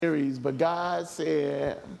series, but God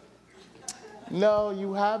said, no,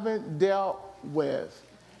 you haven't dealt with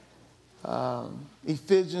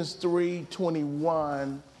Ephesians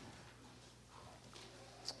 3:21.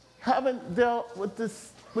 Haven't dealt with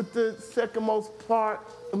this with the second most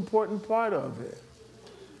important part of it.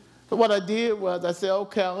 So what I did was I said,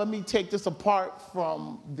 okay, let me take this apart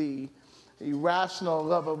from the irrational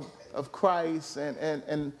love of Christ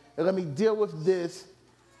and let me deal with this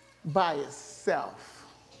by itself.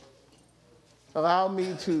 Allow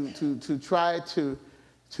me to try to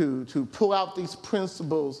pull out these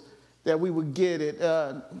principles that we would get it.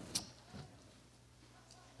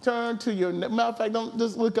 Turn to your, matter of fact, don't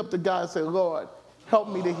just look up to God and say, Lord, help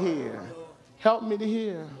me to hear. Help me to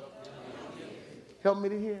hear. Help me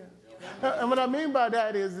to hear. And what I mean by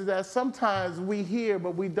that is that sometimes we hear,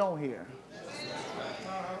 but we don't hear.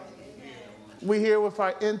 We hear with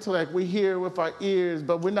our intellect, we hear with our ears,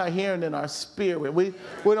 but we're not hearing in our spirit. We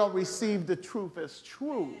don't receive the truth as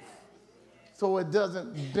truth, so it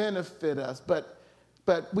doesn't benefit us. But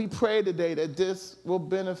we pray today that this will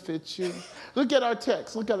benefit you. Look at our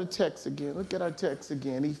text. Look at our text again. Look at our text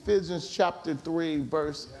again. Ephesians chapter 3,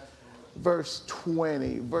 verse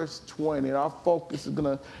 20. Verse 20. Our focus is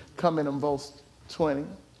going to come in on verse 20.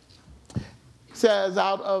 Says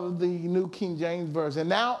out of the New King James Version,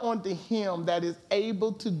 now unto him that is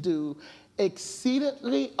able to do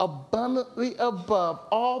exceedingly abundantly above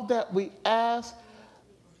all that we ask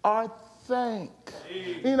or think.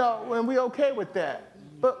 You know, and we're okay with that.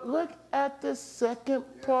 But look at the second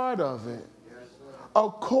part of it.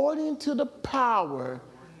 According to the power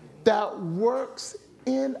that works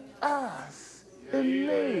in us, in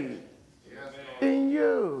me, in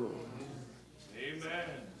you. Amen.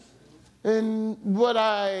 And what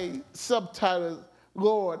I subtitled,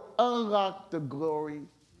 Lord, unlock the glory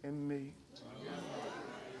in me.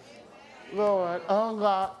 Lord,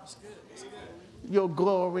 unlock your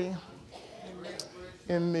glory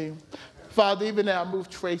in me. Father, even now, move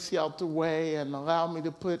Tracy out the way and allow me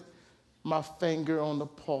to put my finger on the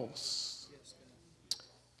pulse.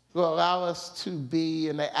 Lord, allow us to be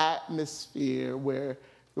in the atmosphere where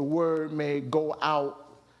the word may go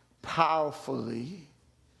out powerfully.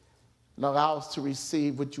 And allow us to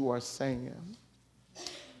receive what you are saying.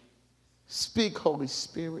 Speak, Holy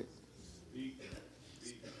Spirit.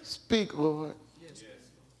 Speak, Lord.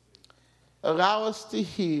 Allow us to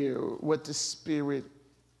hear what the Spirit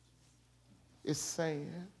is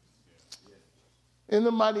saying. In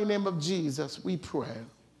the mighty name of Jesus, we pray.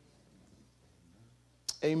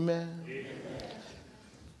 Amen. Amen.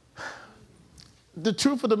 The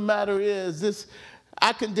truth of the matter is this.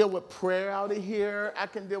 I can deal with prayer out of here. I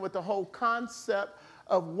can deal with the whole concept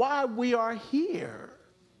of why we are here.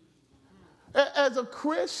 As a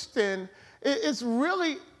Christian, it's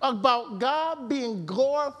really about God being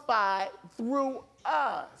glorified through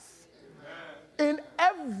us. Amen. In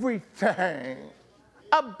everything,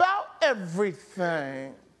 about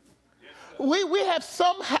everything. We have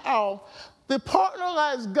somehow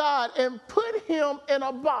departmentalized God and put him in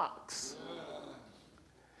a box.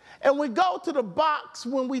 And we go to the box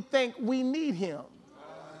when we think we need him.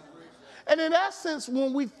 And in essence,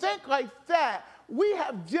 when we think like that, we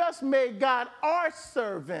have just made God our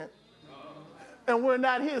servant, and we're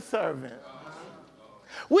not his servant.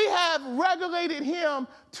 We have regulated him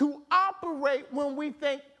to operate when we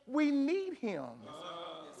think we need him.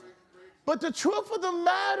 But the truth of the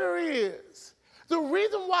matter is, the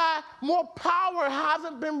reason why more power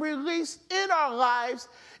hasn't been released in our lives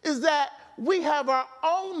is that we have our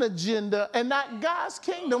own agenda and not God's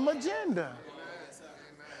kingdom agenda.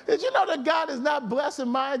 Did you know that God is not blessing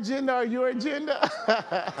my agenda or your agenda?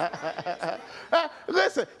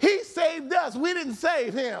 Listen, he saved us. We didn't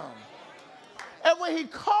save him. And when he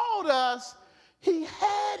called us, he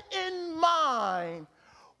had in mind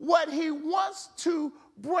what he wants to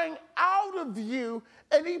bring out of you,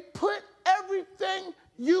 and he put everything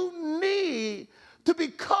you need to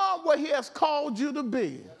become what he has called you to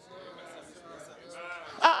be.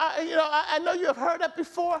 I know you have heard that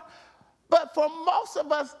before, but for most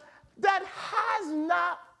of us, that has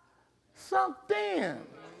not sunk in.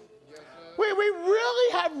 We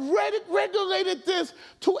really have regulated this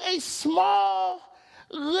to a small,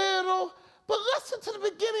 little, but listen to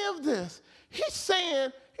the beginning of this. He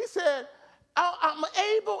said, I'm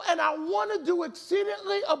able and I want to do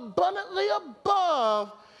exceedingly abundantly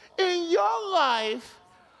above in your life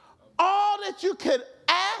all that you could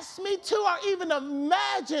ask me to or even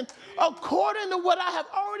imagine according to what I have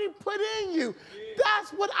already put in you.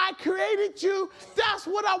 That's what I created you. That's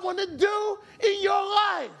what I want to do in your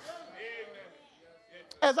life.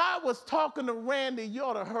 As I was talking to Randy, you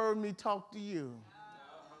ought to heard me talk to you.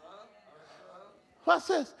 What's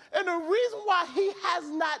this? And the reason why he has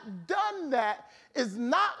not done that is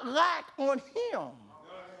not lack on him.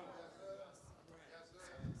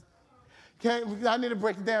 Okay, I need to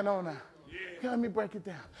break it down, don't I? Okay, let me break it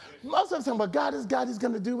down. Most of the time, well, God is God, he's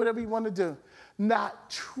going to do whatever he wants to do. Not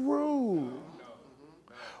true.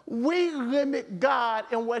 We limit God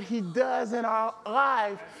and what he does in our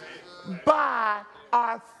life by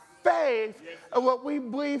our faith and what we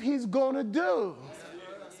believe he's going to do.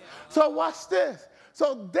 So watch this.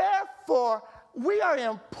 So therefore, we are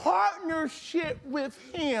in partnership with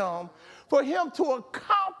him for him to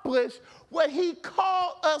accomplish what he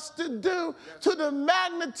called us to do to the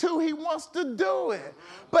magnitude he wants to do it.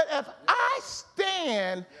 But if I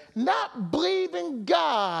stand not believing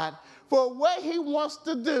God for what he wants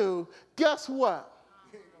to do, guess what?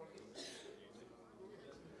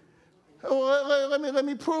 Well, let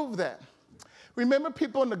me prove that. Remember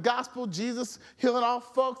people in the gospel, Jesus healing all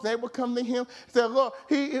folks, they would come to him and say, Lord,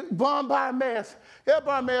 he born Bartimaeus. Yeah,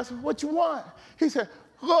 Bartimaeus, what you want? He said,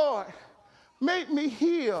 Lord, make me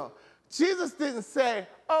heal. Jesus didn't say,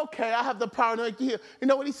 okay, I have the power to make you heal. You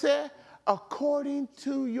know what he said? According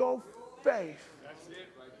to your faith. That's it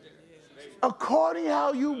right there. According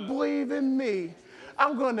how you believe in me,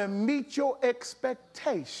 I'm going to meet your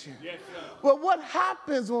expectation. Yes, well, what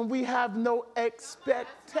happens when we have no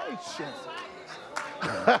expectation?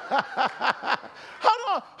 Hold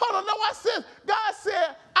on. No, God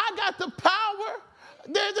said, I got the power.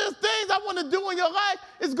 There's things I want to do in your life.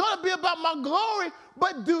 It's going to be about my glory.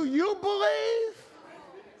 But do you believe?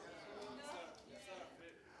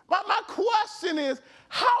 My question is,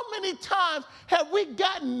 how many times have we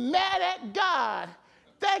gotten mad at God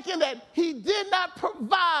thinking that he did not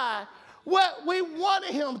provide what we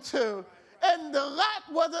wanted him to? And the lack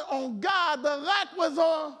wasn't on God. The lack was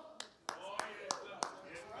on.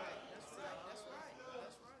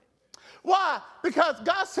 Why? Because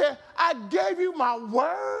God said, I gave you my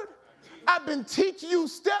word. I've been teaching you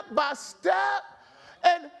step by step.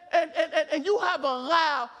 And you have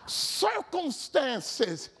allowed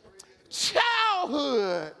circumstances,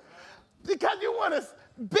 childhood, because you want to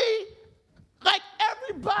be like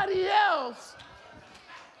everybody else.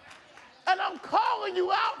 And I'm calling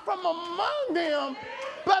you out from among them,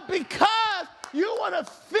 but because you want to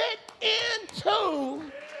fit into,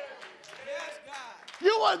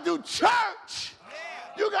 you want to do church,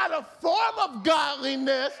 you got a form of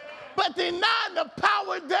godliness, but denying the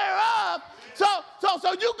power thereof. So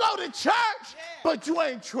you go to church, but you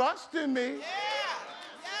ain't trusting me.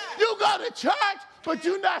 You go to church, but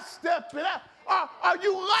you're not stepping out. Or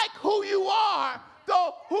you like who you are,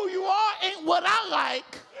 though who you are ain't what I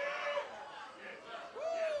like.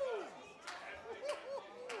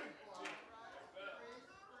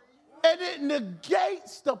 And it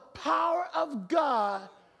negates the power of God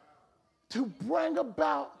to bring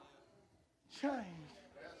about change.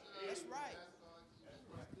 That's right.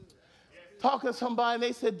 Talking to somebody, and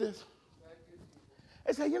they said this.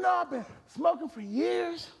 They said, I've been smoking for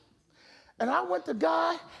years. And I went to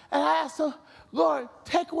God, and I asked him, Lord,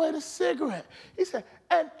 take away the cigarette. He said,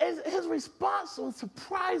 and his response was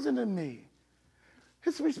surprising to me.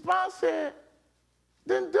 His response said,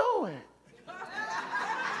 then do it.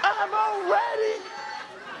 I have already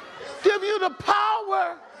given you the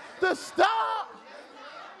power to stop.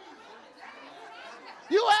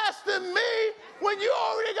 You asking me when you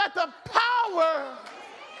already got the power.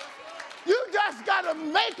 You just got to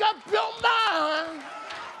make up your mind.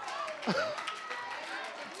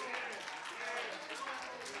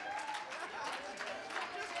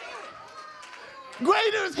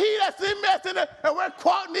 Greater is he that's in me, and we're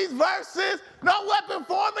quoting these verses. No weapon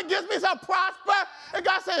formed against me shall prosper. And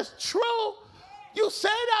God says, true. You say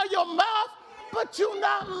it out of your mouth, but you're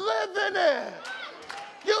not living it.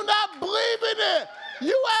 You're not believing it.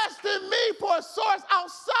 You asking me for a source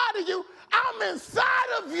outside of you. I'm inside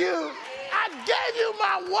of you. I gave you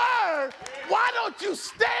my word. Why don't you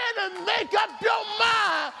stand and make up your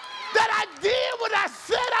mind that I did what I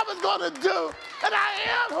said I was going to do, and I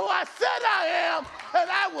am who I said I am, and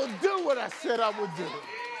I will do what I said I would do.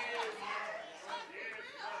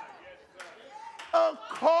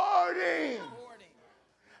 According.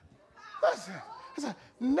 Listen,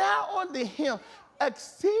 now unto him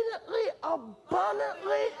exceedingly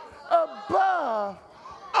abundantly above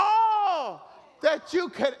all that you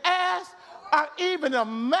could ask or even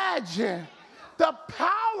imagine. The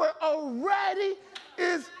power already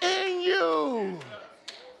is in you.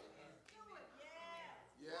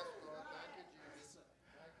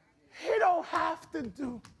 He don't have to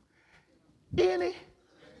do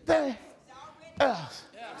anything else.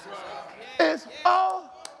 It's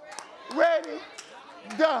already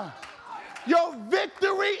done. Your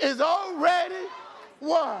victory is already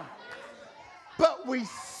won. But we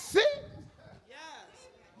sit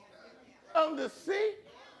on the seat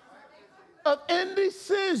of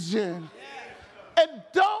indecision and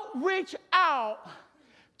don't reach out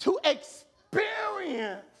to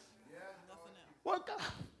experience what God.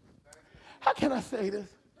 How can I say this?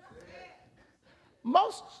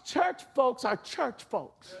 Most church folks are church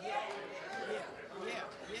folks.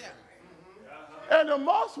 And the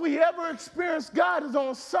most we ever experience God is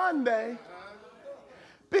on Sunday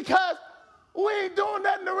because we ain't doing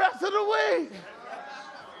nothing the rest of the week.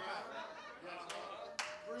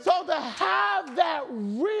 So to have that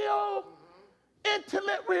real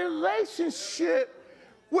intimate relationship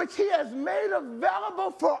which he has made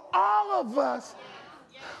available for all of us.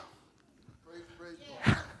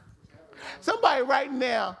 Somebody right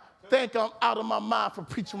now think I'm out of my mind for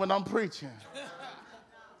preaching when I'm preaching.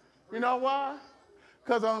 You know why?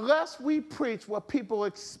 Because unless we preach what people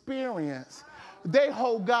experience, they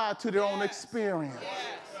hold God to their own experience. Yes.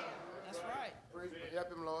 That's right.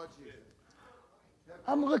 Help him, Lord Jesus.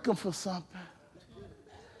 I'm looking for something.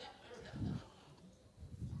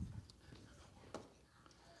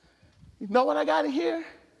 You know what I got to hear?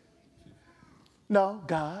 No,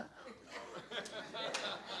 God.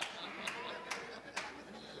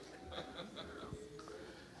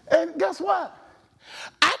 And guess what?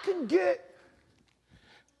 I can get,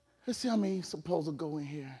 let's see how many supposed to go in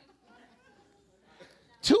here.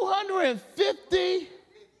 250,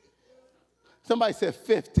 somebody said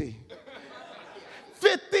 50.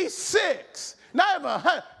 56, not even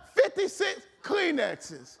 100, 56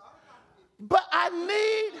 Kleenexes. But I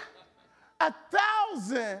need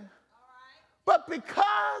 1,000, but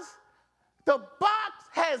because the box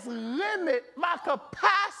has limited my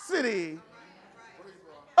capacity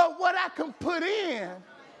of what I can put in,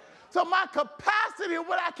 so my capacity of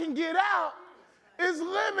what I can get out is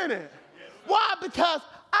limited. Why? Because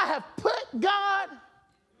I have put God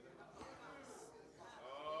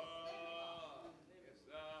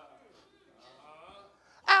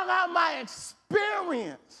I allow my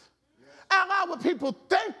experience. I allow what people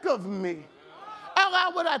think of me. I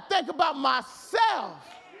allow what I think about myself.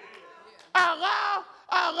 I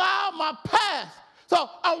allow my past. So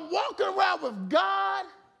I'm walking around with God.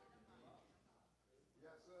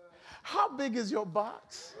 How big is your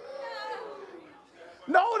box?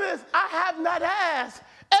 Notice I have not asked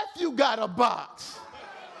if you got a box.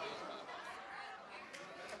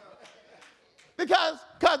 Because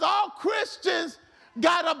all Christians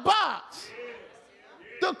got a box.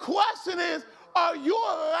 The question is, are you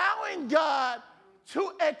allowing God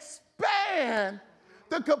to expand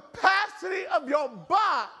the capacity of your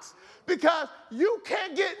box? Because you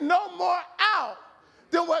can't get no more out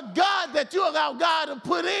than what God that you allow God to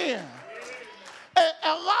put in. And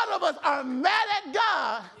a lot of us are mad at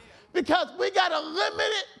God because we got a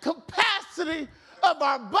limited capacity of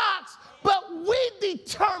our box, but we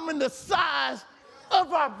determine the size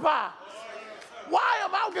of our box. Why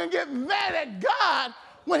am I going to get mad at God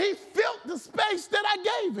when he filled the space that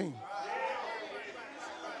I gave him?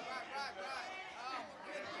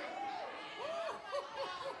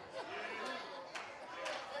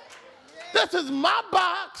 This is my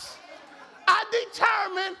box. I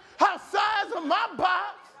determine how size of my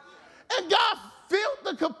box, and God filled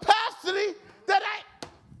the capacity that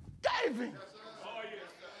I gave him.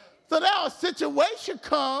 So now a situation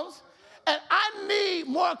comes, and I need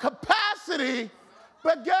more capacity,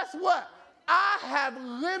 but guess what? I have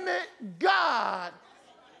limited God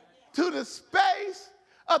to the space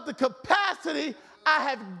of the capacity I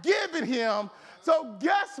have given him. So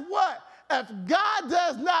guess what? If God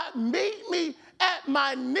does not meet me at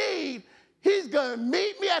my need, he's going to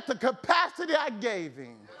meet me at the capacity I gave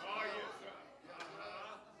him.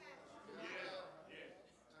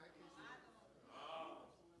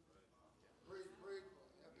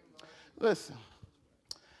 Listen,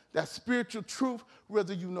 that's spiritual truth,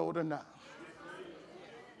 whether you know it or not.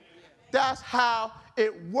 That's how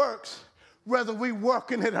it works, whether we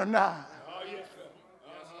work in it or not.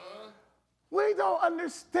 We don't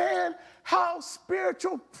understand how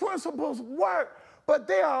spiritual principles work, but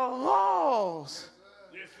they are laws.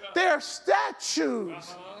 They are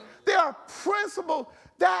statutes. They are principles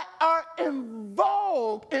that are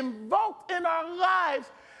invoked in our lives.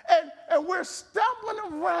 And we're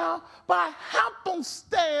stumbling around by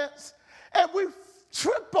happenstance, and we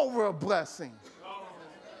trip over a blessing.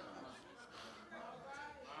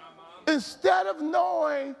 Instead of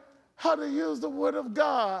knowing how to use the word of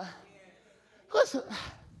God. Listen,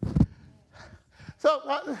 so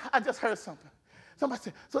I just heard something. Somebody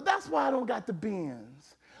said, so that's why I don't got the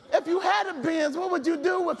Benz. If you had a Benz, what would you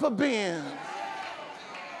do with a Benz?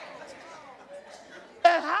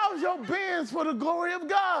 And how's your Benz for the glory of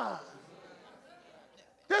God?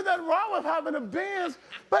 There's nothing wrong with having a Benz,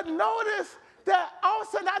 but notice that all of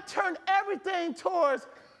a sudden I turned everything towards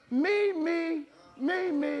me, me, me,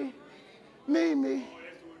 me, me, me,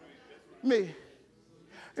 me.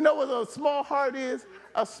 You know what a small heart is?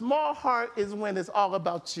 A small heart is when it's all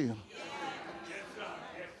about you.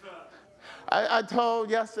 I told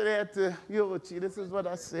yesterday at the eulogy, this is what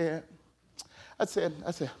I said. I said,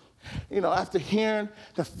 after hearing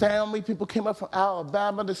the family, people came up from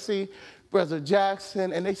Alabama to see Brother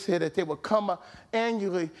Jackson, and they said that they would come up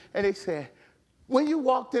annually, and they said, when you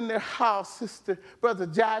walked in their house, Brother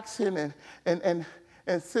Jackson and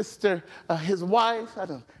sister, his wife,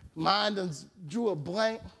 mine drew a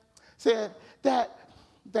blank, said that,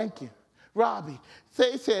 thank you, Robbie.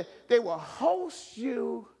 They said they will host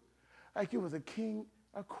you like you was a king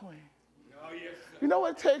or queen. Oh, yes, sir. You know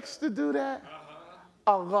what it takes to do that?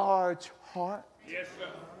 A large heart. Yes, sir.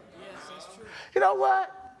 Yes, that's true. You know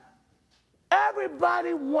what?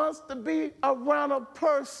 Everybody wants to be around a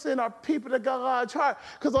person or people that got a large heart.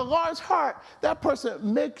 Because a large heart, that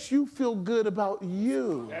person makes you feel good about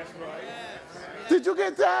you. That's right. Yes. Did you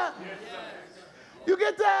get that? Yes, sir. You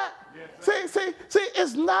get that? Yes, See,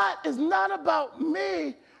 it's not about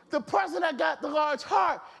me, the person that got the large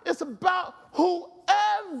heart. It's about whoever.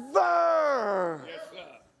 Yes,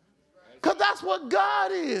 sir. Because that's what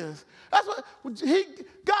God is. That's what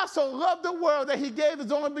God so loved the world that he gave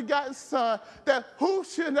his only begotten son, that who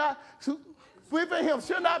believe in him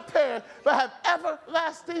should not perish, but have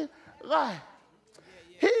everlasting life.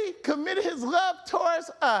 He committed his love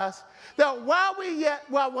towards us, that while we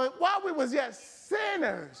was yet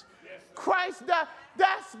sinners, Christ died.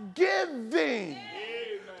 That's giving.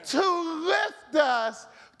 To lift us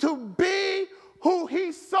to be who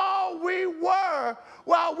he saw we were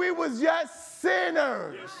while we was yet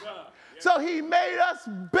sinners. Yes, sir. Yes. So he made us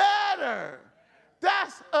better.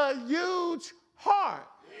 That's a huge heart.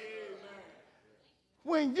 Amen.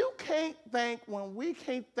 When we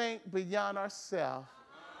can't think beyond ourselves,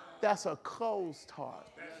 that's a closed heart.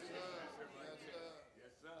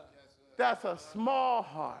 That's a small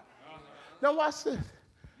heart. Now watch this.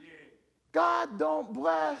 God don't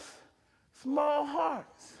bless small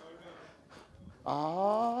hearts.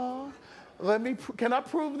 Can I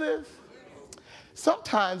prove this?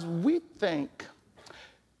 Sometimes we think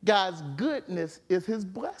God's goodness is his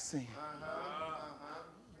blessing.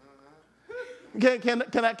 Can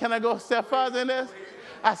I go a step further in this?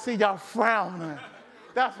 I see y'all frowning.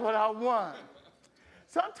 That's what I want.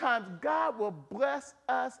 Sometimes God will bless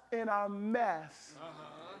us in our mess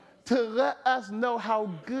to let us know how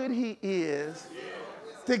good he is,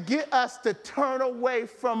 to get us to turn away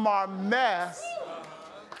from our mess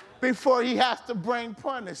before he has to bring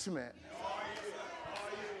punishment.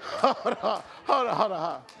 Hold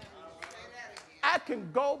on. I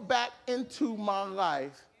can go back into my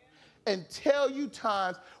life and tell you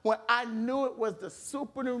times when I knew it was the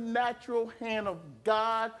supernatural hand of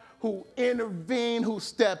God who intervened, who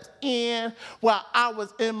stepped in while I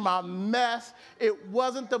was in my mess. It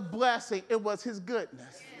wasn't the blessing, it was his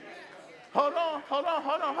goodness. Hold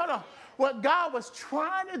on. What God was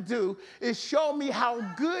trying to do is show me how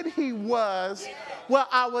good he was while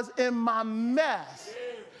I was in my mess.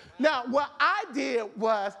 Now, what I did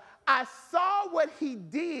was I saw what he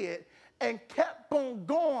did and kept on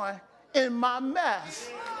going in my mess.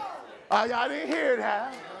 Y'all didn't hear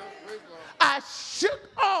that. I shook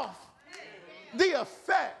off the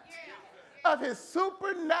effect of his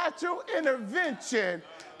supernatural intervention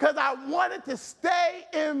because I wanted to stay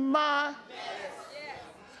in my mess.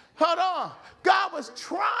 Hold on. God was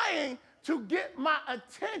trying to get my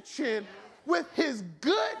attention with his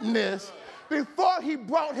goodness before he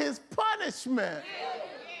brought his punishment.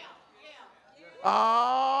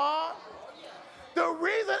 The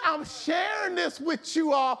reason I'm sharing this with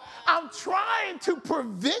you all, I'm trying to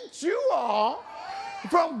prevent you all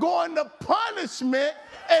from going to punishment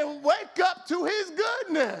and wake up to his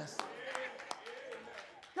goodness.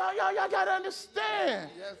 Y'all got to understand.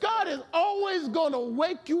 God is always going to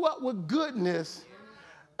wake you up with goodness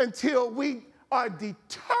until we are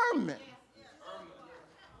determined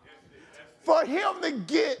for him to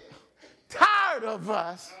get tired of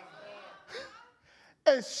us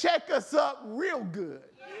and shake us up real good.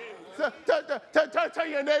 So, tell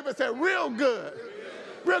your neighbor and say, real good.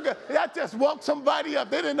 Real good. That just woke somebody up.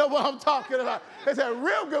 They didn't know what I'm talking about. They said,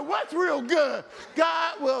 real good. What's real good?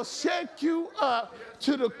 God will shake you up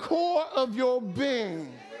to the core of your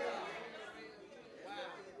being.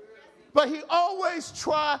 But he always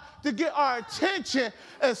tried to get our attention.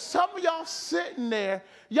 And some of y'all sitting there,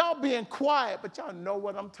 y'all being quiet, but y'all know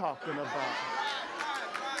what I'm talking about.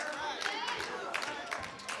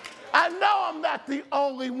 I know I'm not the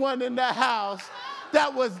only one in the house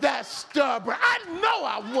that was that stubborn. I know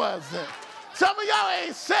I wasn't. Some of y'all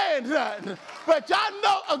ain't saying nothing, but y'all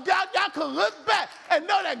know, y'all can look back and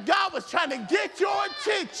know that God was trying to get your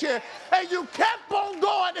attention, and you kept on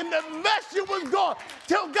going in the mess you was going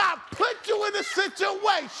till God put you in a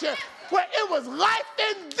situation where it was life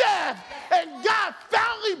and death, and God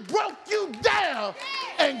finally broke you down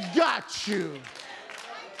and got you.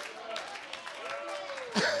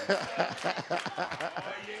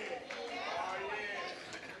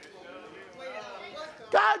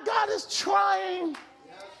 God is trying.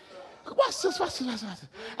 Watch this.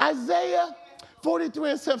 Isaiah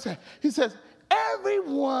 43:7. He says,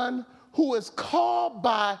 everyone who is called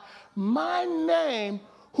by my name,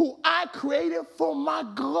 who I created for my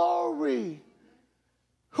glory,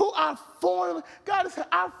 who I formed. God said,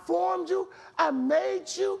 I formed you. I made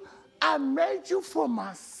you for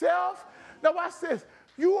myself. Now watch this.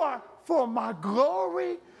 You are for my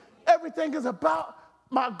glory. Everything is about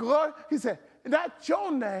my glory. He said, that's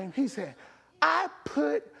your name. He said, I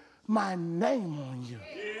put my name on you.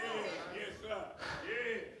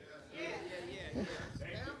 You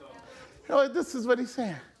know, this is what he's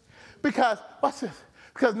saying. Because, watch this.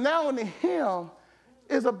 Because now in him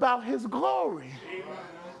is about his glory.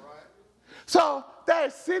 So that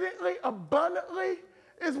exceedingly abundantly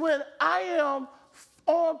is when I am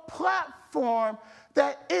on platform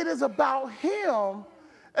that it is about him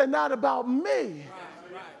and not about me.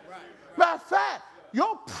 Matter of fact,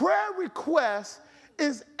 your prayer request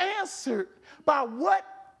is answered by what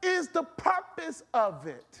is the purpose of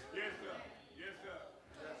it. Yes, sir. Yes,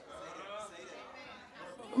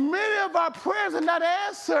 sir. Many of our prayers are not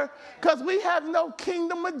answered because we have no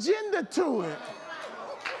kingdom agenda to it.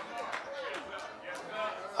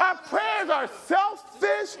 Our prayers are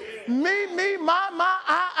selfish, me, my,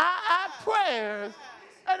 I prayers,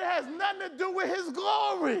 and it has nothing to do with his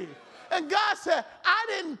glory. And God said, I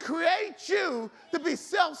didn't create you to be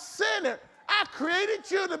self-centered. I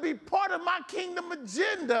created you to be part of my kingdom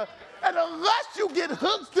agenda. And unless you get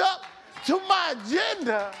hooked up to my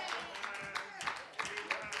agenda,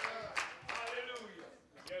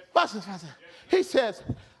 watch this. He says,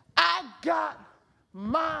 I got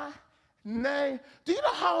my name. Do you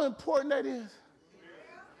know how important that is?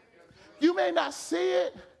 You may not see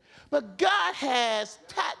it, but God has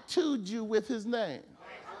tattooed you with his name.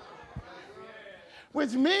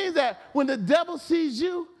 Which means that when the devil sees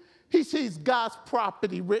you, he sees God's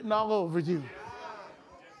property written all over you.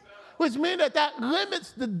 Which means that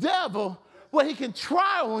limits the devil where he can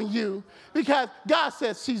try on you because God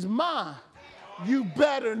says, she's mine. You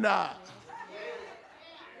better not.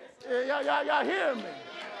 Y'all hear me?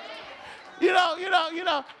 You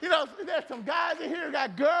know, there's some guys in here who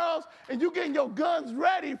got girls, and you getting your guns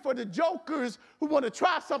ready for the jokers who want to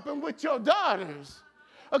try something with your daughters.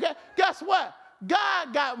 Okay, guess what?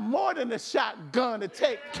 God got more than a shotgun to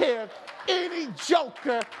take care of any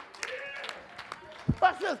joker.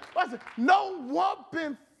 Watch this. No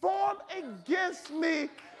weapon formed against me.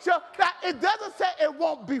 So that it doesn't say it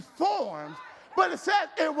won't be formed, but it says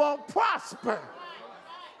it won't prosper.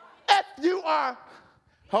 If you are,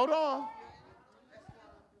 hold on.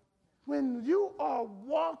 When you are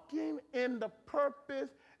walking in the purpose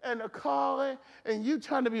and the calling, and you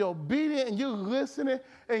trying to be obedient, and you listening,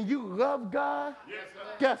 and you love God,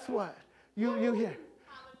 guess what? You hear.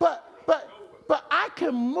 But I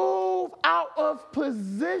can move out of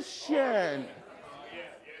position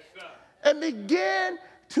and begin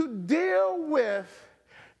to deal with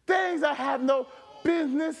things I have no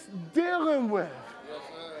business dealing with.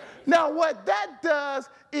 Now, what that does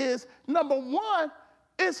is, number one,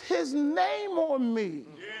 is his name on me.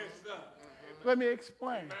 Let me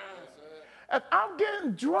explain. If I'm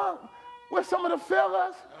getting drunk with some of the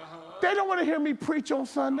fellas, they don't want to hear me preach on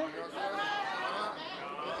Sunday.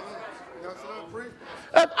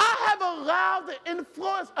 If I have allowed the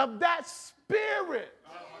influence of that spirit,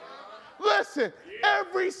 listen,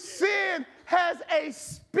 every sin has a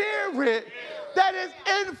spirit that is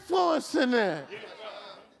influencing it.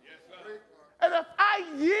 And if I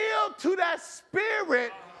yield to that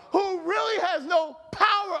spirit who really has no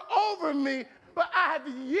power over me, but I have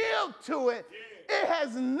yielded to it, it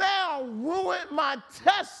has now ruined my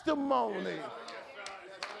testimony.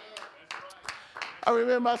 I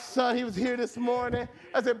remember my son, he was here this morning.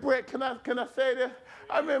 I said, Brett, can I say this?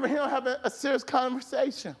 I remember him having a serious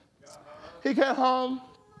conversation. He came home.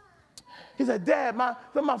 He said, Dad, some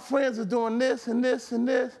of my friends are doing this and this and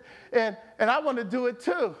this. And I want to do it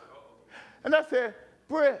too. And I said,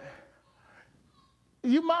 Britt,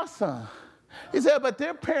 you my son. He said, but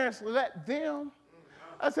their parents let them.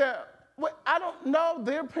 I said, wait, I don't know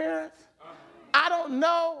their parents. I don't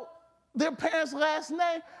know their parents' last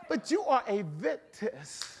name, but you are a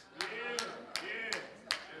Vitus.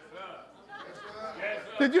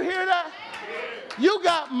 Did you hear that? You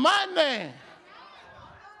got my name.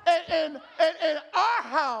 And in our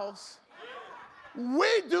house,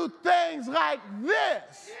 we do things like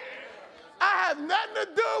this. I have nothing to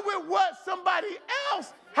do with what somebody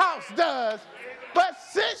else's house does. But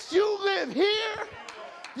since you live here,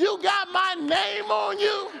 you got my name on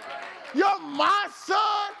you. You're my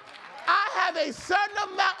son. I have a certain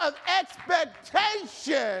amount of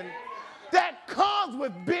expectation that comes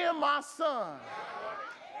with being my son.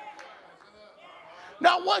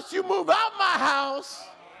 Now, once you move out my house,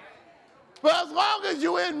 but as long as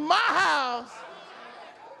you're in my house,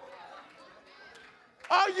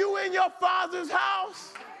 are you in your father's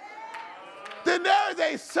house? Then there is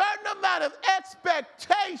a certain amount of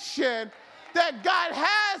expectation that God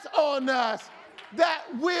has on us that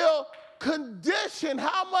will condition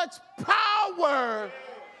how much power.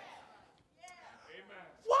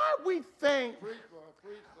 Why we think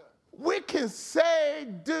we can say,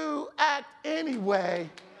 do, act anyway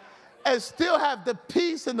and still have the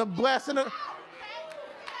peace and the blessing of.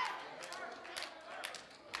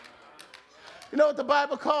 You know what the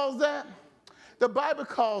Bible calls that? The Bible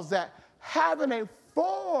calls that having a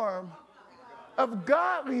form of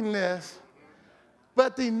godliness,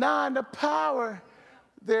 but denying the power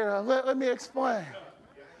thereof. Let me explain.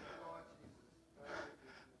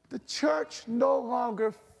 The church no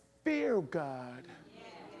longer fear God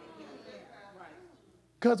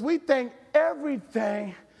because we think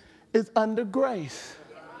everything is under grace.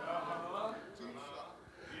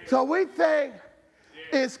 So we think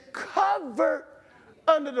it's covered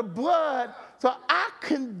under the blood, so I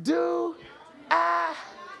can do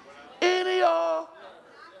any or.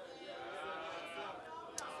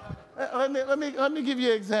 Let me give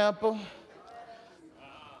you an example.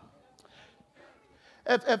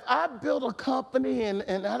 If I build a company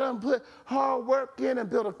and I don't put hard work in and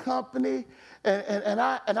build a company and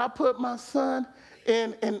I put my son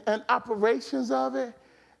in operations of it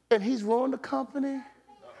and he's ruined the company,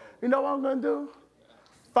 you know what I'm going to do?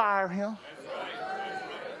 Fire him.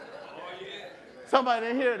 Somebody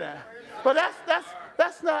didn't hear that. But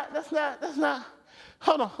that's not.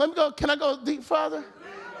 Hold on, let me go. Can I go deep further?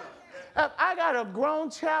 If I got a grown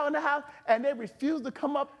child in the house and they refuse to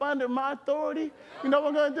come up under my authority, you know what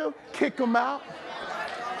I'm going to do? Kick them out.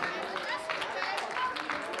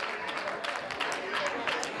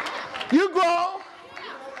 You grown.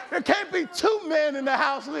 There can't be two men in the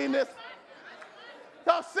house leading this.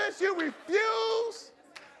 So since you refuse,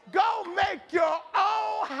 go make your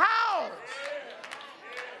own house.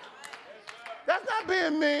 That's not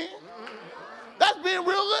being mean. That's being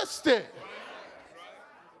realistic.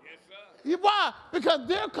 Why? Because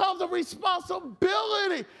there comes a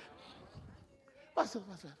responsibility.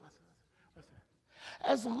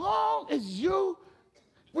 As long as you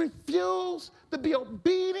refuse to be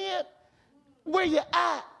obedient where you're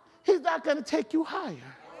at, he's not going to take you higher.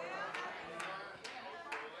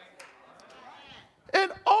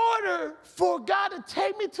 In order for God to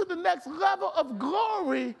take me to the next level of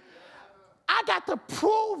glory, I got to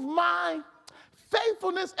prove my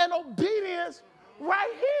faithfulness and obedience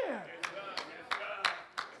right here.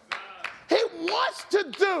 He wants to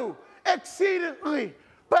do exceedingly,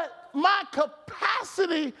 but my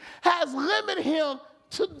capacity has limited him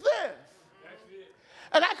to this.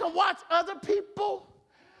 And I can watch other people,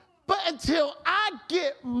 but until I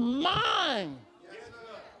get mine,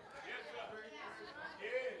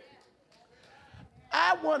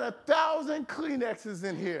 I want 1,000 Kleenexes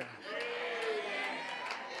in here.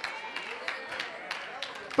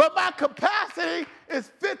 But my capacity is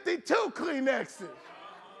 52 Kleenexes.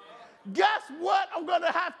 Guess what I'm going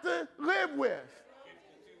to have to live with?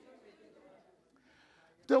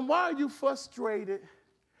 Then why are you frustrated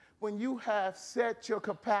when you have set your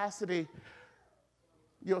capacity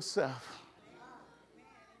yourself?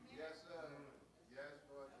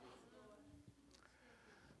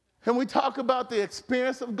 And we talk about the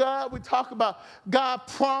experience of God. We talk about God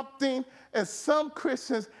prompting. And some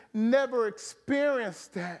Christians never experience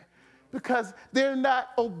that because they're not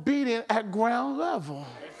obedient at ground level.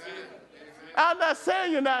 I'm not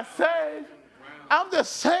saying you're not saved. I'm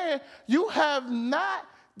just saying you have not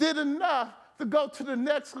did enough to go to the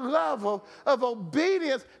next level of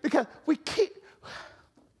obedience because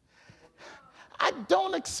I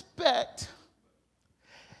don't expect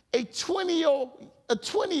a 20-year-old a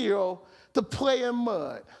 20-year-old to play in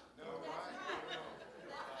mud.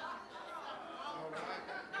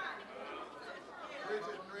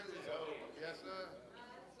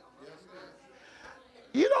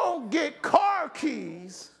 You don't get car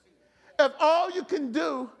keys if all you can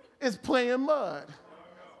do is play in mud.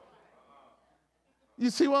 You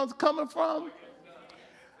see where I'm coming from?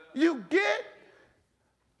 You get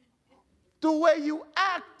the way you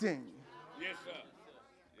acting. Yes, sir.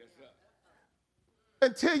 Yes, sir.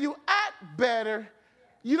 Until you act better,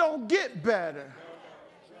 you don't get better.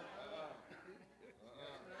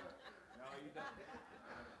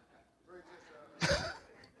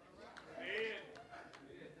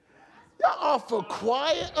 Y'all awful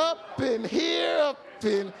quiet up in here, up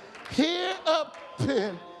in here, up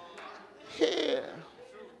in here.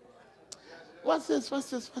 What's this?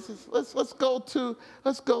 Let's go to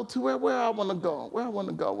where I want to go.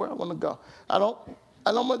 I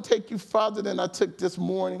don't want to take you farther than I took this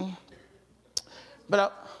morning.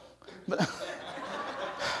 But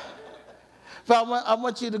I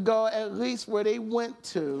want you to go at least where they went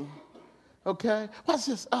to. Okay? What's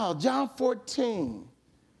this? Oh, John 14,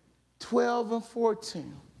 12 and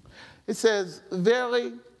 14. It says,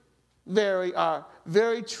 very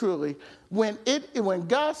truly, when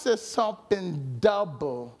God says something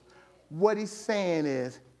double, what he's saying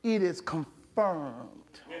is, it is confirmed.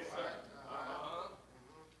 Yes, sir.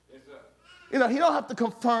 Yes, sir. You know, he don't have to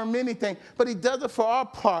confirm anything, but he does it for our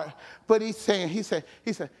part. But he says,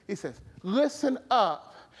 listen up.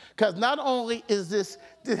 Because not only has this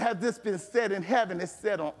been said in heaven, it's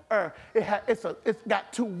said on earth. It's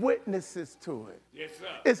got two witnesses to it. Yes, sir.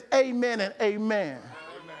 It's amen and amen.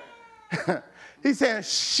 Amen. He's saying,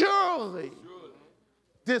 surely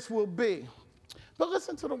this will be. But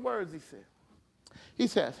listen to the words he said. He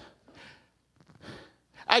says,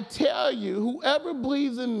 I tell you, whoever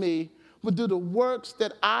believes in me will do the works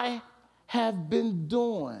that I have been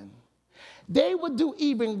doing. They will do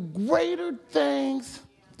even greater things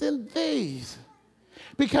than these,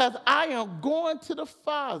 because I am going to the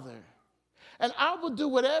Father, and I will do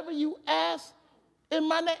whatever you ask in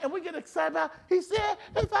my name. And we get excited about, he said,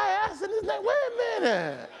 if I ask in his name, wait a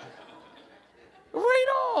minute. Read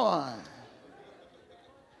on.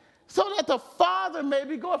 So that the Father may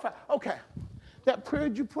be glorified. Okay, that prayer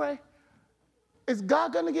you pray, is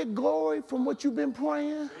God going to get glory from what you've been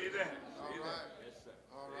praying? Say that. Say that. Yes, sir.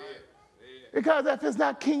 All right. Because if it's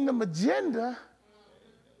not kingdom agenda,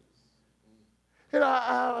 you know,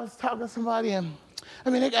 I was talking to somebody, and I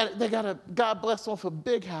mean, they got a, God bless them, for a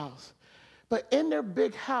big house. But in their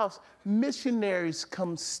big house, missionaries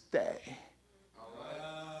come stay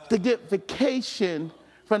to get vacation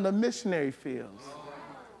from the missionary fields.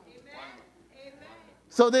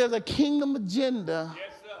 So there's a kingdom agenda Yes,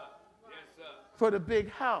 sir. Yes, sir. for the big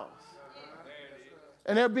house. There it is.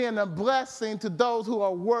 And they're being a blessing to those who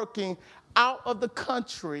are working out of the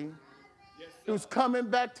country, Yes, sir. who's coming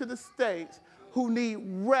back to the States, who need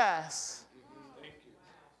rest, Thank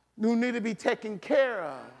you. who need to be taken care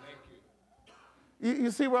of. Thank you.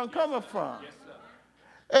 You see where I'm coming from? Yes, sir.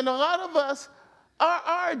 And a lot of us,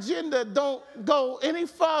 our agenda don't go any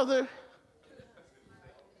farther.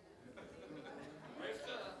 Yes,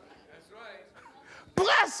 sir. That's right.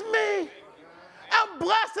 Bless me. I'm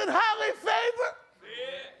blessed and highly favored.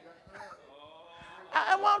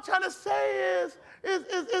 And what I'm trying to say is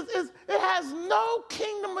it has no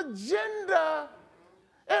kingdom agenda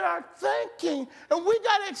in our thinking. And we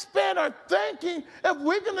got to expand our thinking if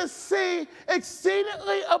we're going to see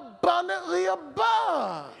exceedingly abundantly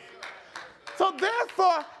above. So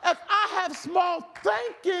therefore, if I have small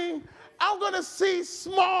thinking, I'm going to see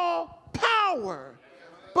small power.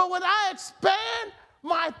 But when I expand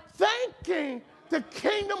my thinking, the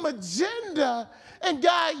kingdom agenda, and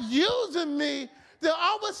God using me, then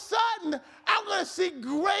all of a sudden, I'm going to see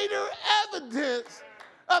greater evidence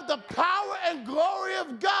of the power and glory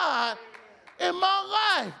of God in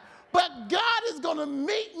my life. But God is going to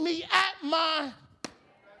meet me at my...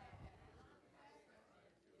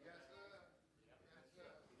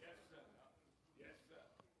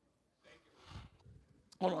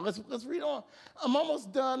 Hold on, let's read on. I'm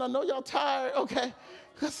almost done. I know y'all tired. Okay,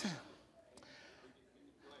 listen.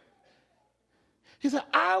 He said,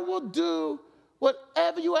 I will do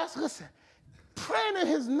whatever you ask. Listen, praying in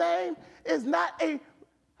his name is not a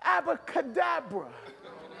abracadabra.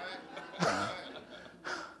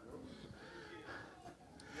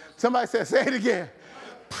 Somebody said, say it again.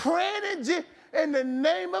 Praying in the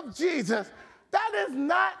name of Jesus, that is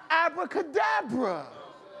not abracadabra.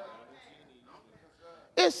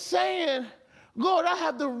 It's saying, Lord, I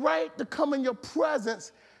have the right to come in your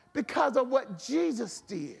presence because of what Jesus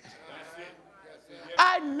did.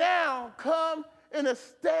 I now come in the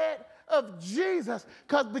stead of Jesus,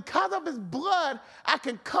 because of his blood, I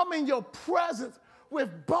can come in your presence with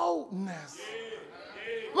boldness.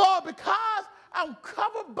 Lord, because I'm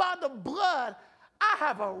covered by the blood, I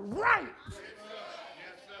have a right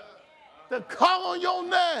to call on your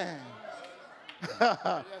name.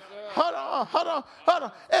 Hold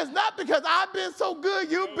on. It's not because I've been so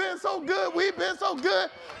good, you've been so good, we've been so good,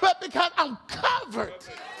 but because I'm covered.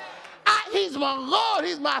 He's my Lord,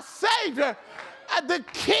 he's my Savior. The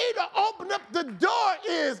key to open up the door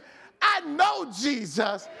is I know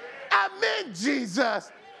Jesus, I'm in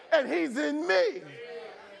Jesus, and he's in me.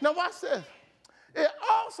 Now watch this. It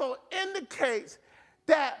also indicates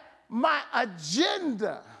that my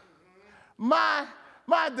agenda, my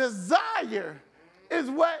desire is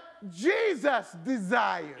what Jesus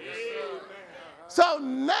desires. So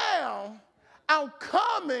now I'm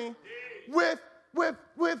coming with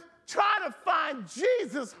trying to find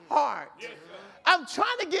Jesus' heart. I'm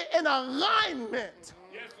trying to get in alignment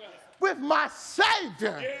with my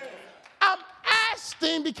Savior. I'm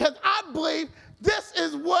asking because I believe this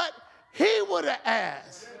is what he would have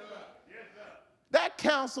asked. That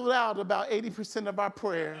canceled out about 80% of our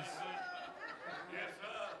prayers.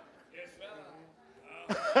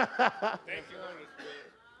 Thank you, Holy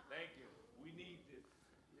Spirit. Thank you. We need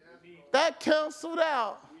this. That canceled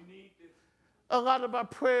out We need this. a lot of our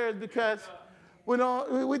prayers because we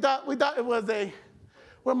thought it was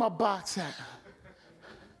where my box at?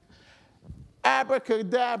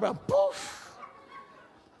 Abracadabra, poof.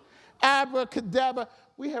 Abracadabra.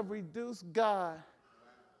 We have reduced God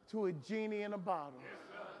to a genie in a bottle.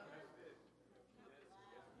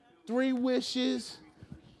 3 wishes.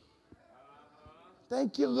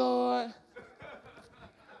 Thank you, Lord.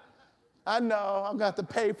 I know I'm going to have to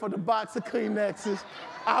pay for the box of Kleenexes.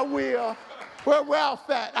 I will. Where Ralph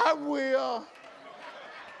at? I will.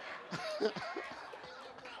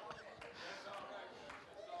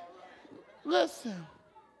 Listen,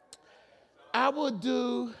 I will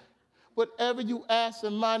do whatever you ask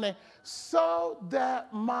in my name so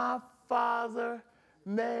that my Father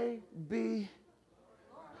may be,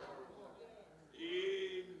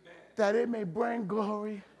 that it may bring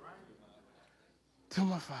glory to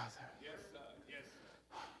my Father. Yes, sir.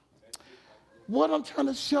 Yes. What I'm trying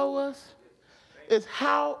to show us is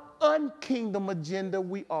how unkingdom agenda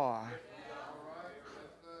we are.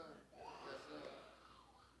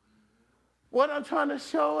 What I'm trying to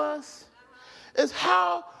show us is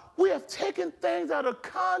how we have taken things out of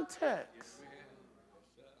context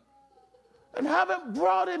and haven't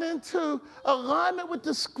brought it into alignment with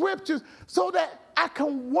the scriptures so that I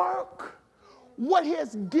can work what he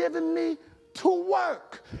has given me to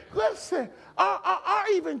work. Listen, our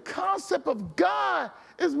even concept of God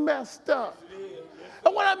is messed up.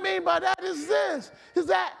 And what I mean by that is this, is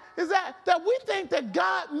that we think that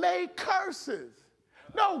God made curses.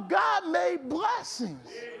 No, God made blessings.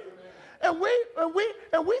 And we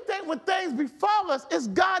think when things befall us, it's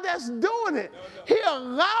God that's doing it. He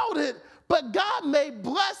allowed it, but God made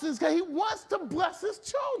blessings because he wants to bless his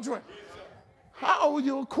children. I owe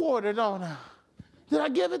you a quarter, don't I? Did I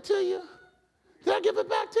give it to you? Did I give it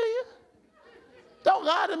back to you? Don't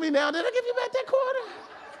lie to me now. Did I give you back that quarter?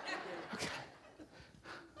 Okay.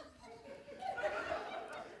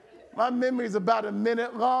 My memory's about a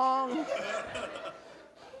minute long.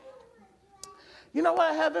 You know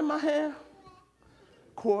what I have in my hand?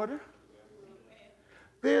 Quarter.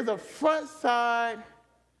 There's a front side.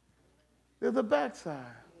 There's a back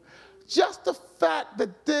side. Just the fact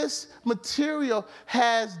that this material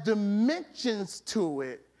has dimensions to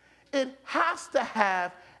it, it has to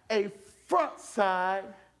have a front side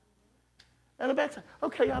and a back side.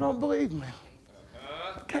 Okay, y'all don't believe me.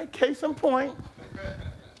 Okay, case in point.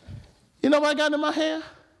 You know what I got in my hand?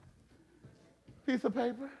 Piece of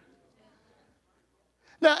paper.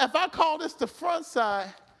 Now, if I call this the front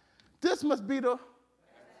side, this must be the...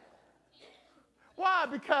 Why?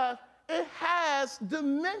 Because it has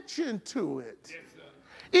dimension to it. Yes,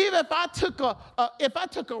 even if I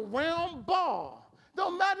took a round ball,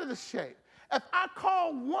 don't matter the shape. If I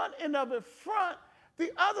call one end of it front,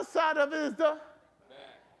 the other side of it is the back.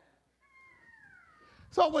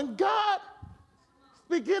 So when God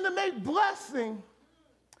begin to make blessing,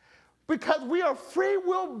 because we are free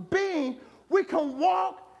will being, we can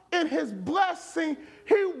walk in his blessing.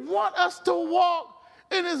 He wants us to walk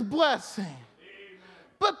in his blessing. Amen.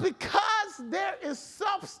 But because there is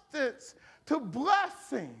substance to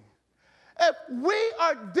blessing, if we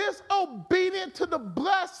are disobedient to the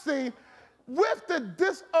blessing, with the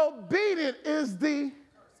disobedient is the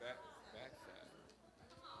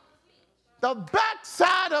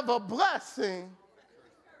backside of a blessing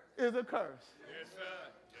is a curse. Yes,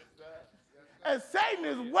 sir. Yes, sir. And Satan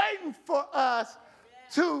is waiting for us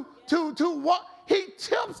to walk. He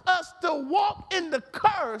tempts us to walk in the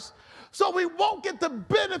curse so we won't get the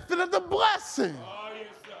benefit of the blessing. Oh, yes,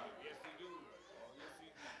 sir. Yes, he do. Oh, yes,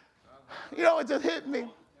 he do. You know, it just hit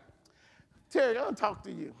me. Terry, I'm going to talk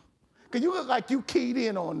to you. Because you look like you keyed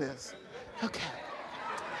in on this. Okay.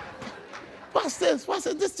 Watch this. Watch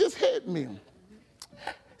this. This just hit me.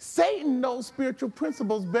 Satan knows spiritual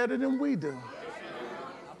principles better than we do.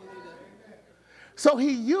 So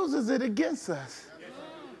he uses it against us.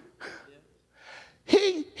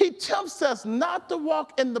 He tempts us not to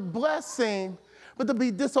walk in the blessing, but to be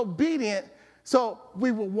disobedient so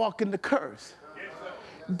we will walk in the curse.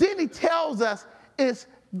 Then he tells us it's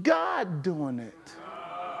God doing it.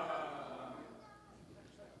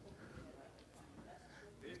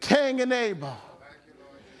 Cain and Abel.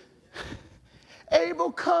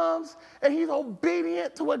 Abel comes and he's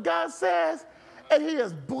obedient to what God says, and he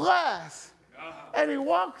is blessed. And he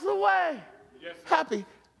walks away happy.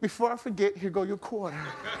 Before I forget, here go your quarter.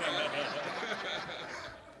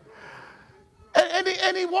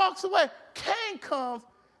 and he walks away. Cain comes,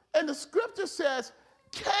 and the scripture says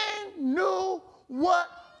Cain knew what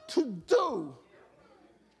to do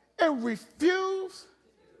and refused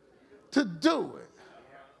to do it.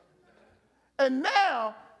 And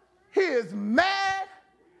now he is mad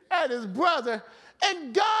at his brother,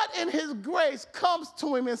 and God in his grace comes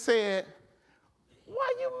to him and said,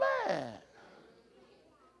 why you mad?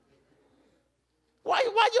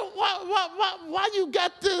 Why you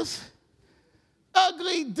got this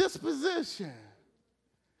ugly disposition?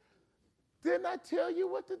 Didn't I tell you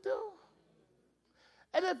what to do?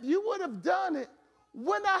 And if you would have done it,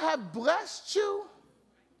 wouldn't I have blessed you?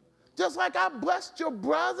 Just like I blessed your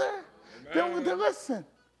brother? Then listen.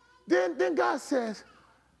 Then God says,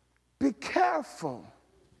 be careful.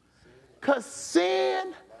 Because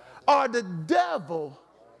sin or the devil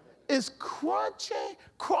is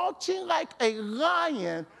crouching like a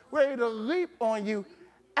lion, ready to leap on you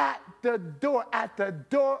at the door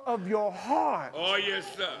of your heart. Oh,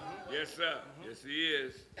 yes, sir. Yes, sir. Yes, he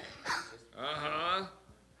is. Uh-huh.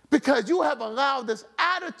 Because you have allowed this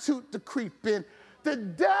attitude to creep in. The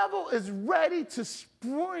devil is ready to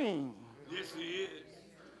spring. Yes, he is.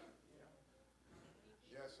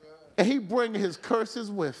 Yes, sir. And he brings his curses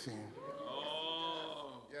with him.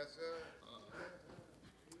 Oh. Yes, sir.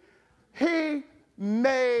 He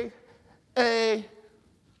made a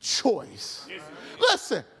choice. Yes,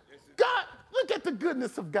 Listen, God, look at the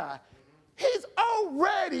goodness of God. He's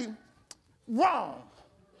already wrong.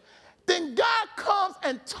 Then God comes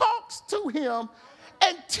and talks to him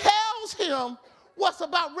and tells him what's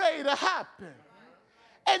about ready to happen.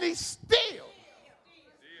 And he still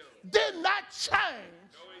did not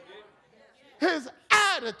change his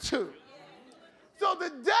attitude. So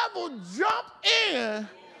the devil jumped in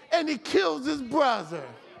and he kills his brother.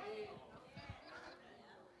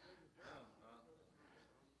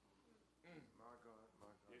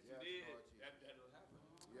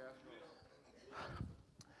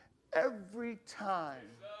 Every time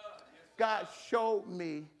God showed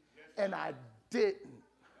me and I didn't,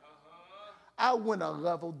 I went a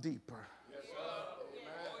level deeper.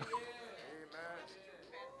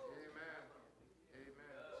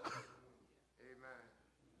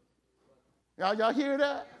 Y'all hear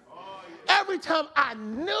that? Every time I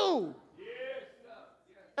knew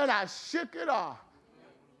and I shook it off,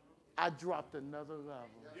 I dropped another level.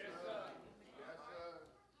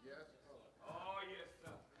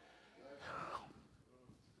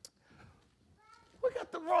 We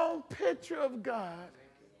got the wrong picture of God.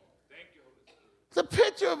 The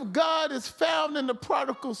picture of God is found in the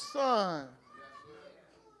prodigal son.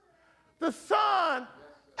 The son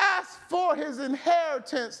asked for his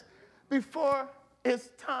inheritance before it's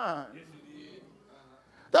time.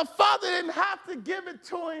 The father didn't have to give it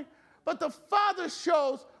to him, but the father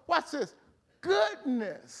shows, watch this,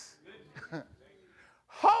 goodness.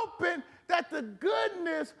 Hoping that the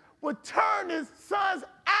goodness would turn his son's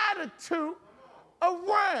attitude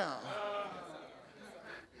around.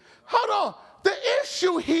 Hold on. The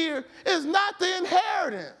issue here is not the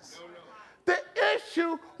inheritance. The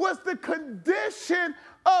issue was the condition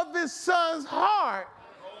of his son's heart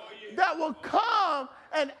that will come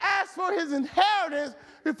and ask for his inheritance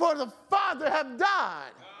before the father had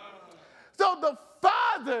died. So the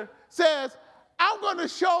father says, I'm going to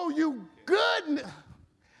show you goodness.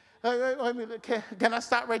 Can I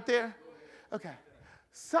stop right there? Okay.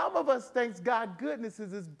 Some of us think God's goodness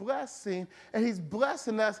is his blessing, and he's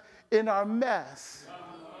blessing us in our mess.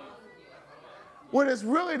 When it's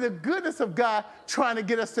really the goodness of God trying to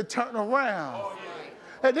get us to turn around.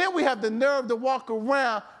 And then we have the nerve to walk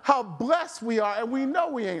around how blessed we are, and we know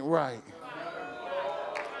we ain't right.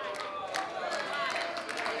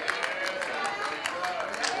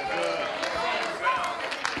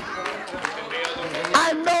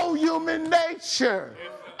 I know human nature.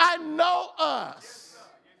 I know us.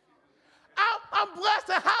 I'm blessed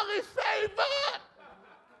and highly favored.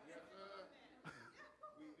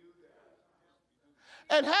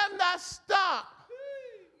 And have not stopped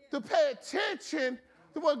to pay attention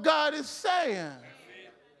to what God is saying.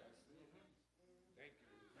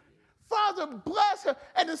 Father, bless her.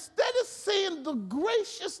 And instead of seeing the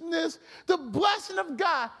graciousness, the blessing of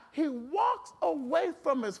God, he walks away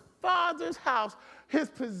from his father's house, his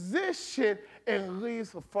position, and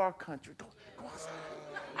leaves a far country. Go on,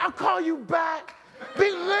 I'll call you back.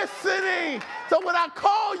 Be listening. So when I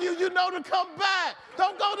call you, you know to come back.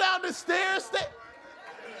 Don't go down the stairs. Stay.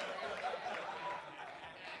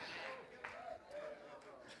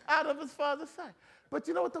 Out of his father's sight. But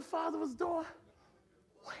you know what the father was doing?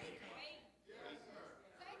 Waiting.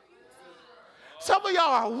 Some of y'all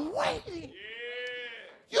are waiting.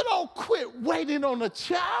 You don't quit waiting on a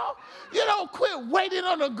child. You don't quit waiting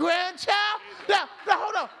on a grandchild. Now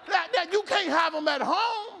hold on. Now, you can't have them at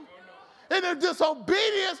home in their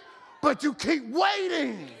disobedience, but you keep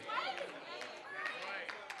waiting.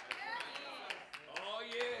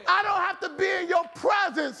 I don't have to be in your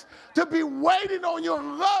presence to be waiting on you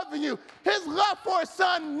and loving you. His love for his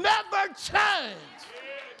son never changed.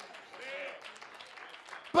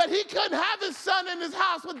 But he couldn't have his son in his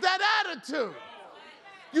house with that attitude.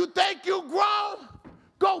 You think you grown?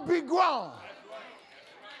 Go be grown.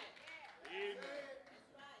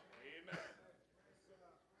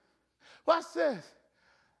 Watch this.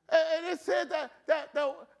 And it said that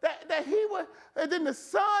he was, and then the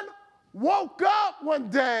son woke up one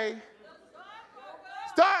day,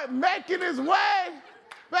 started making his way.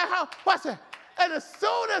 Watch that. And as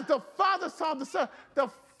soon as the father saw the son, the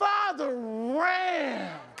father ran.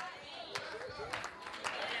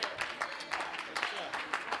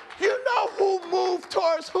 You know who moved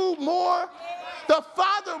towards who more? The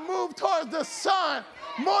father moved towards the son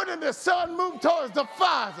more than the son moved towards the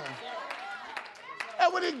father.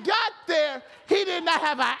 And when he got there, he did not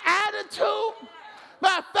have an attitude.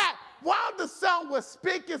 Matter of fact, while the son was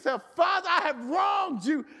speaking, said, Father, I have wronged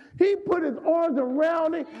you. He put his arms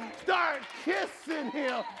around him, started kissing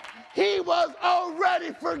him. He was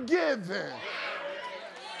already forgiven.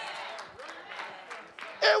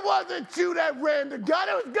 It wasn't you that ran to God.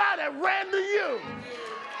 It was God that ran to you.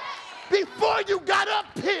 Before you got up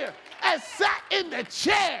here and sat in the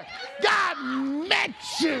chair, God met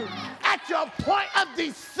you at your point of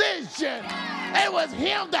decision. It was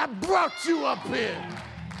him that brought you up here.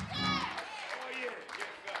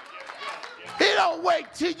 He don't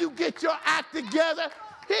wait till you get your act together.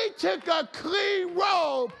 He took a clean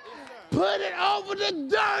robe, put it over the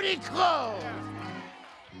dirty clothes.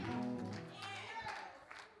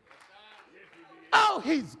 Oh,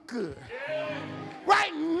 he's good.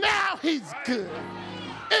 Right now, he's good.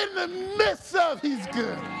 In the midst of, he's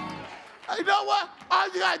good. You know what? All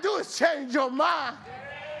you got to do is change your mind.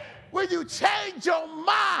 When you change your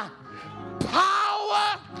mind,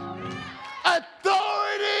 power,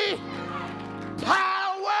 authority,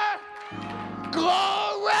 power,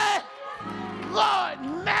 glory,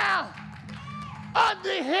 Lord, now, unto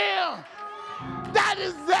him that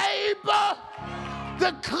is able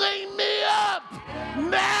to clean me up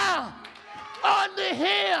now, unto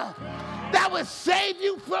him that will save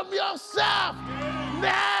you from yourself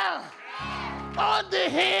now, unto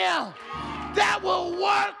him that will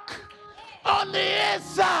work on the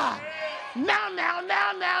inside now,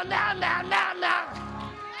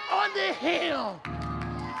 unto him.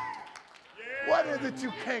 What is it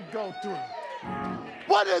you can't go through?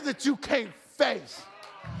 What is it you can't face?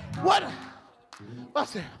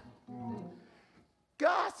 What's that?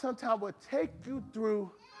 God sometimes will take you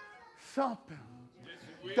through something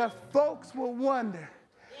that folks will wonder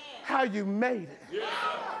how you made it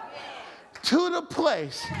to the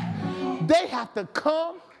place they have to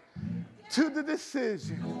come to the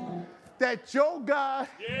decision that your God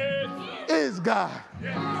is God.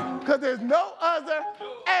 Because there's no other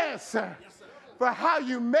answer for how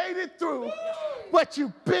you made it through what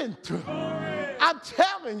you've been through. I'm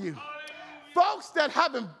telling you, folks that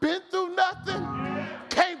haven't been through nothing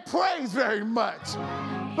can't praise very much.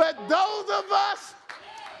 But those of us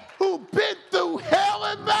who've been through hell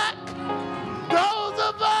and back, those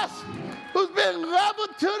of us who's been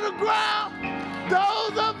leveled to the ground,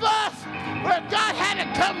 those of us where God had to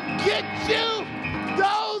come get you,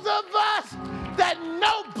 those of us that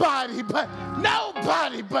know nobody but,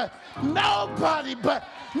 nobody but, nobody but,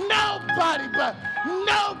 nobody but,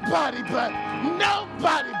 nobody but,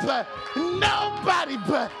 nobody but, nobody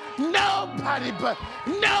but, nobody but,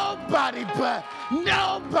 nobody but,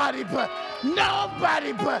 nobody but,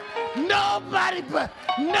 nobody but, nobody but,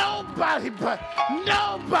 nobody but,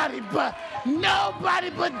 nobody but, nobody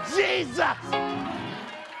but Jesus.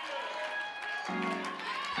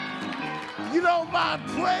 You don't mind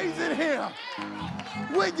praising him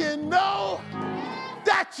when you know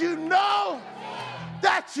that you know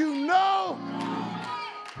that you know.